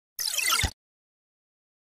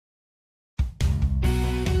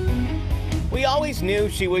always knew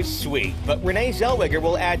she was sweet, but Renee Zellweger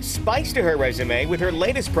will add spice to her resume with her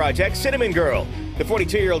latest project, Cinnamon Girl. The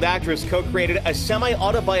 42-year-old actress co-created a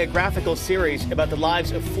semi-autobiographical series about the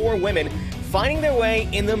lives of 4 women finding their way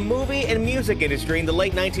in the movie and music industry in the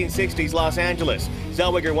late 1960s Los Angeles.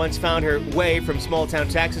 Zellweger once found her way from small-town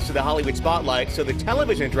Texas to the Hollywood spotlight, so the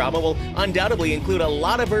television drama will undoubtedly include a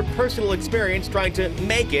lot of her personal experience trying to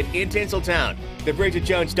make it in Tinseltown. The Bridget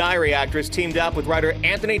Jones' Diary actress teamed up with writer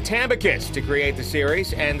Anthony Tambakis to create the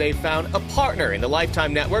series, and they found a partner in the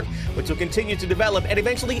Lifetime Network, which will continue to develop and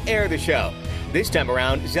eventually air the show. This time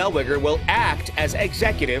around, Zellweger will act as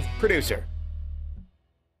executive producer.